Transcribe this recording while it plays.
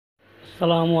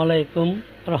আসসালামু আলাইকুম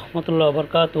রহমতুল্লাহ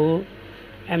বরকাতুহু।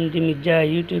 মির্জা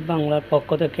ইউটিউব বাংলার পক্ষ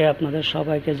থেকে আপনাদের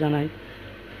সবাইকে জানাই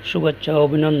শুভেচ্ছা ও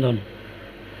অভিনন্দন।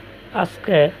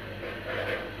 আজকে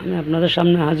আমি আপনাদের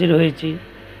সামনে হাজির হয়েছি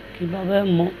কীভাবে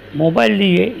মোবাইল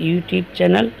দিয়ে ইউটিউব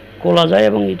চ্যানেল খোলা যায়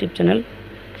এবং ইউটিউব চ্যানেল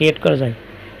ক্রিয়েট করা যায়।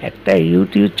 একটা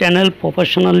ইউটিউব চ্যানেল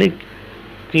প্রফেশনালি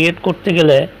ক্রিয়েট করতে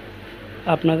গেলে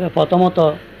আপনাকে প্রথমত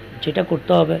যেটা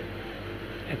করতে হবে,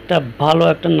 একটা ভালো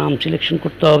একটা নাম সিলেকশন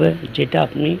করতে হবে যেটা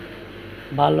আপনি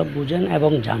ভালো বুঝেন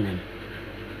এবং জানেন।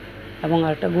 এবং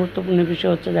আরেকটা গুরুত্বপূর্ণ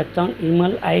বিষয় হচ্ছে একটা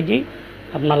ইমেল আইডি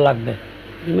আপনার লাগবে।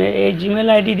 এই জিমেল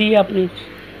আইডি দিয়ে আপনি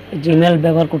জিমেল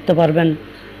ব্যবহার করতে পারবেন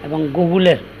এবং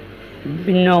গুগলের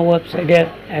বিভিন্ন ওয়েবসাইটের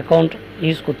অ্যাকাউন্ট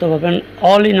ইউজ করতে পারবেন।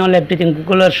 অল ইন অল এভরিথিং,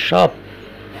 গুগলের সব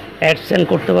অ্যাডসেন্ড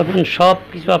করতে পারবেন, সব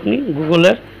কিছু আপনি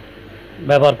গুগলের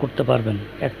ব্যবহার করতে পারবেন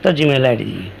একটা জিমেল আইডি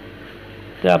দিয়ে।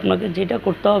 তো আপনাকে যেটা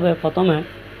করতে হবে, প্রথমে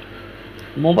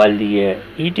মোবাইল দিয়ে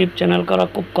ইউটিউব চ্যানেল করা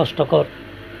খুব কষ্টকর,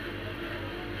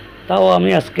 তাও আমি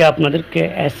আজকে আপনাদেরকে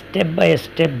স্টেপ বাই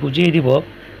স্টেপ বুঝিয়ে দিব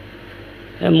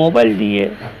মোবাইল দিয়ে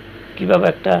কিভাবে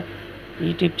একটা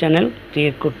ইউটিউব চ্যানেল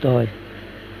ক্রিয়েট করতে হয়।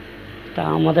 তা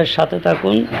আমাদের সাথে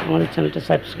থাকুন, আমাদের চ্যানেলটা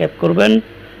সাবস্ক্রাইব করবেন।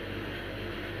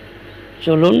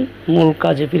 চলুন মূল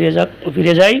কাজে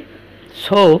ফিরে যাই।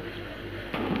 সো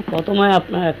প্রথমে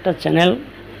আপনার একটা চ্যানেল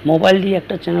মোবাইল দিয়ে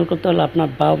একটা চ্যানেল করতে হলে আপনার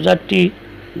ব্রাউজারটি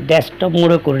ডেস্কটপ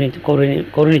মোডে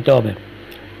করে নিতে হবে।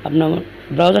 আপনার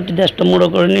ব্রাউজারটি ডেস্কটপ মোডে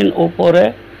করে নিন। ওপরে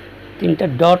তিনটা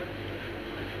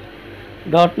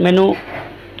ডট মেনু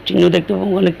চিহ্ন দেখতে পাবেন,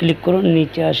 ওখানে ক্লিক করুন।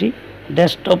 নিচে আসি,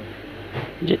 ডেস্কটপ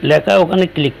যে লেখা ওখানে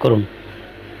ক্লিক করুন।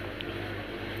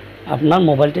 আপনার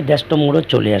মোবাইলটি ডেস্কটপ মোডে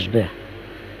চলে আসবে।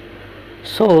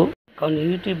 সো কারণ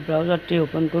ইউটিউব ব্রাউজারটি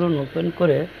ওপেন করুন। ওপেন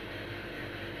করে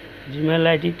জিমেল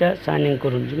আইডিটা সাইন ইন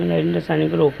করুন। জিমেল আইডিটা সাইন ইন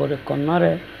করে উপরে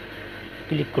কর্নারে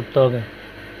ক্লিক করতে হবে।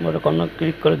 উপরে কর্নার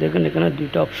ক্লিক করে দেখুন এখানে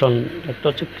দুইটা অপশন, একটা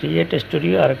হচ্ছে ক্রিয়েট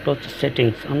স্টুডিও আর একটা হচ্ছে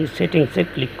সেটিংস। আমি সেটিংসে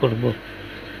ক্লিক করব।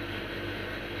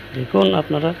 দেখুন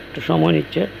আপনারা একটু সময়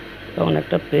নিচ্ছে, তখন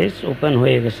একটা পেজ ওপেন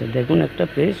হয়ে গেছে। দেখুন একটা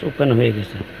পেজ ওপেন হয়ে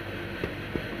গেছে।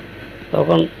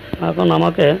 এখন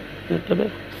আমাকে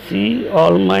C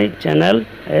all my channel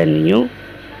a new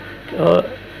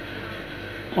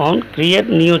on create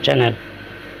new channel,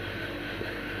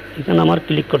 এখানে আমার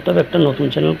ক্লিক করতে হবে। একটা নতুন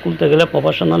চ্যানেল খুলতে গেলে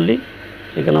প্রফেশনালি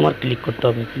এখানে আমার ক্লিক করতে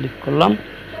হবে। ক্লিক করলাম,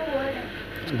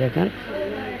 দেখেন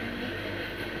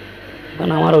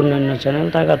এখানে আমার অন্যান্য চ্যানেল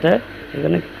থাকাতে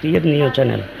এখানে ক্রিয়েট নিউ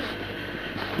চ্যানেল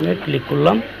ক্লিক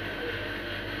করলাম।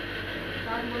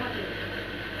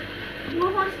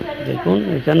 দেখুন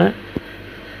এখানে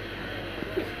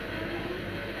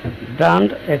ব্র্যান্ড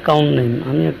অ্যাকাউন্ট নেম,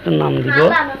 আমি একটা নাম দিব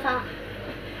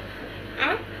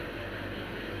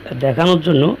দেখানোর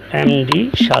জন্য এমডি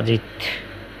সাজিদ।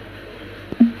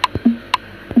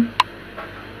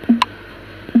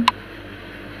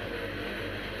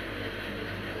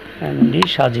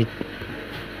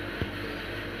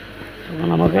 তখন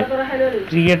আমাকে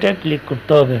ক্রিয়েটে ক্লিক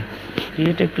করতে হবে।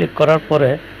 ক্রিয়েটে ক্লিক করার পরে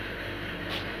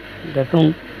দেখুন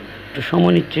একটু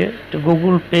সময় নিচ্ছে, একটু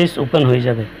গুগল পেজ ওপেন হয়ে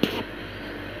যাবে।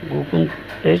 গুগল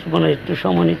পেজ মানে একটু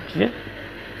সময় নিচ্ছে।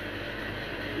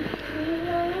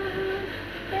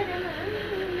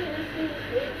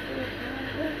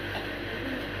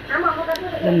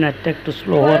 নেটটা একটু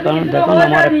স্লো হওয়ার কারণে দেখুন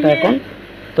আমার একটা অ্যাকাউন্ট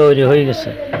তৈরি হয়ে গেছে।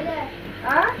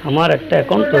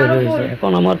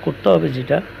 এখন আমার করতে হবে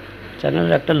যেটা,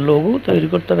 চ্যানেলের একটা লোগো তৈরি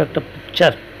করতে হবে, একটা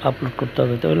পিকচার আপলোড করতে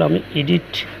হবে। তাহলে আমি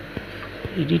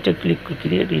এডিটে ক্লিক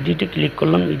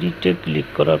করলাম। এডিটে ক্লিক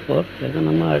করার পর দেখুন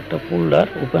আমার একটা ফোল্ডার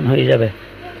ওপেন হয়ে যাবে।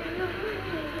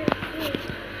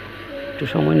 একটু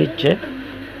সময় নিচ্ছে।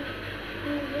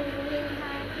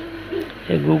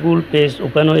 এই গুগল পেজ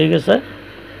ওপেন হয়ে গেছে।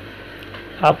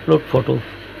 আপলোড ফটো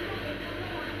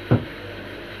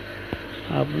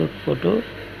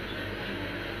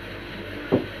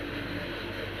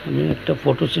আমি একটা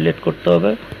ফটো সিলেক্ট করতে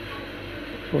হবে।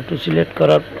 ফটো সিলেক্ট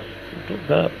করার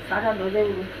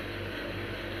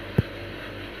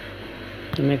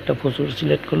আমি একটা ফটো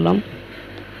সিলেক্ট করলাম।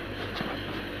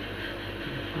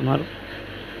 আমার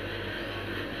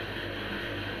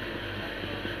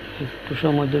একটু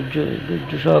সময়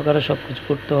ধৈর্য সহকারে সব কিছু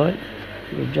করতে হয়,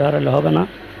 ধৈর্য হারালে হবে না।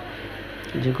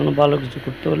 যে কোনো ভালো কিছু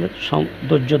করতে হলে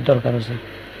ধৈর্যের দরকার আছে।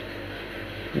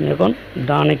 আমি এখন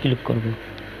ডানে ক্লিক করব।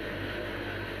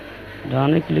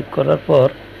 ডানে ক্লিক করার পর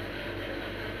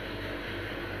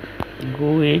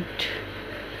গো ইট,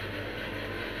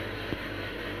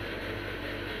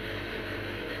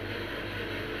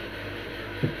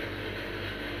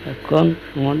 এখন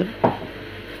আমাদের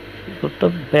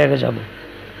ব্যাগে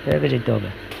যেতে হবে।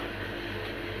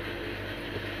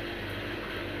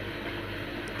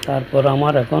 তারপর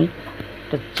আমার এখন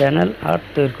একটা চ্যানেল আর্ট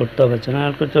তৈরি করতে হবে। চ্যানেল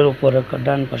আর্ট করতে উপরে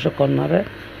ডান পাশে কর্নারে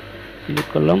ক্লিক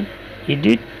করলাম,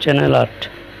 এডিট চ্যানেল আর্ট।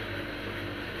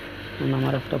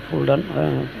 আমার একটা folder,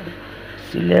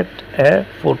 select A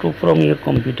photo from your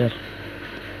computer.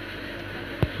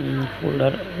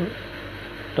 Folder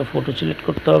একটা ফটো সিলেক্ট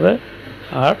করতে হবে,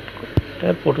 আর্ট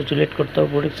ফটো সিলেক্ট করতে হবে।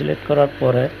 ফটো সিলেক্ট করার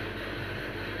পরে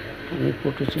আমি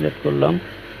ফটো সিলেক্ট করলাম,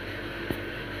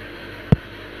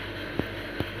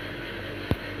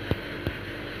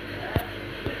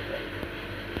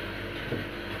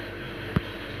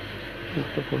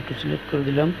 একটা ফটো সিলেক্ট করে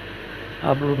দিলাম,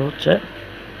 আপলোড হচ্ছে।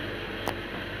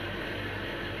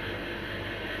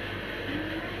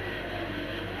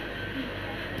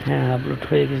 হ্যাঁ, আপলোড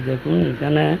হয়ে গেছে। দেখুন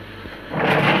এখানে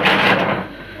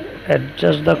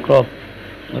অ্যাডজাস্ট দ্য ক্রপ,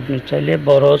 আপনি চাইলে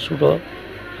বড় ছোটো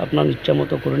আপনার ইচ্ছা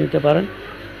মতো করে নিতে পারেন।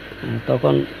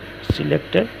 তখন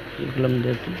সিলেক্টে এগুলাম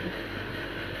দেখুন,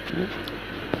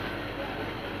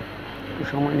 একটু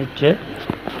সময় নিচ্ছে।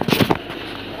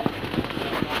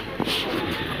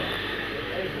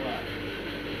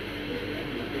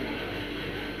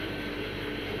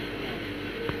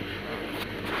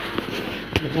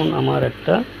 দেখুন আমার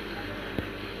একটা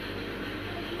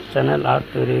চ্যানেল আর্ট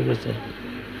তৈরি হয়ে গেছে।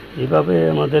 এইভাবে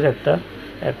আমাদের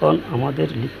এখন আমাদের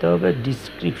লিখতে হবে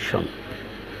ডিসক্রিপশন।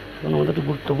 এখন আমাদের একটা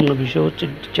গুরুত্বপূর্ণ বিষয় হচ্ছে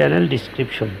চ্যানেল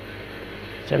ডিসক্রিপশন।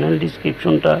 চ্যানেল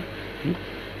ডিসক্রিপশনটা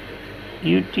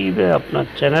ইউটিউবে আপনার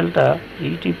চ্যানেলটা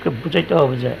ইউটিউবকে বুঝাইতে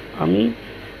হবে যে আমি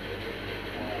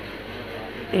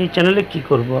এই চ্যানেলে কি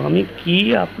করব, আমি কি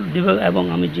আপলোড দিব, এবং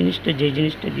আমি যে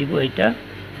জিনিসটা দিব এটা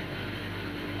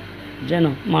যেন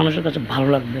মানুষের কাছে ভালো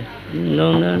লাগবে।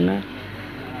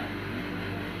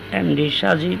 MD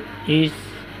Sajid is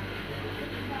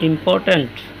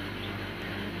important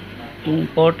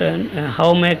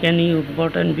how make any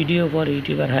important video for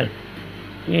YouTuber help.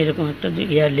 এরকম একটা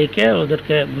লিখে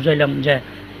ওদেরকে বুঝাইলাম যে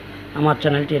আমার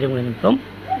চ্যানেলটি এরকম এরকম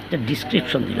একটা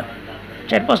ডিসক্রিপশন দিলাম,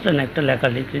 4-5 লাইন একটা লেখা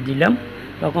লিখে দিলাম।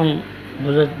 তখন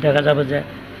দেখা যাবে যে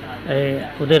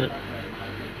ওদের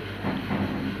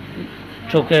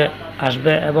চোখে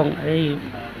আসবে, এবং এই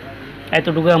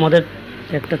এতটুকু আমাদের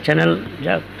একটা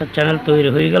চ্যানেল তৈরি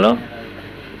হয়ে গেল।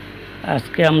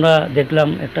 আজকে আমরা দেখলাম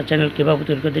একটা চ্যানেল কীভাবে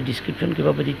তৈরি করতে, ডিসক্রিপশন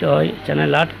কীভাবে দিতে হয়,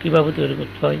 চ্যানেল আর্ট কীভাবে তৈরি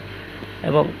করতে হয়,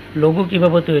 এবং লোগো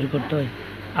কীভাবে তৈরি করতে হয়।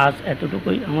 আজ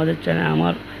এতটুকুই। আমাদের চ্যানেল,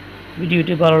 আমার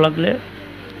ভিডিওটি ভালো লাগলে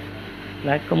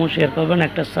লাইক কমেন্ট শেয়ার করবেন,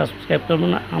 একটা সাবস্ক্রাইব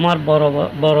করবেন। আমার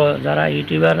বড় যারা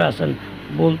ইউটিউবার আছেন,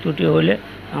 ভুল ত্রুটি হইলে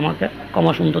আমাকে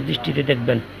ক্ষমা সুন্দর দৃষ্টিতে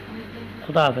দেখবেন।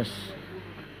 খুদা হাফেজ।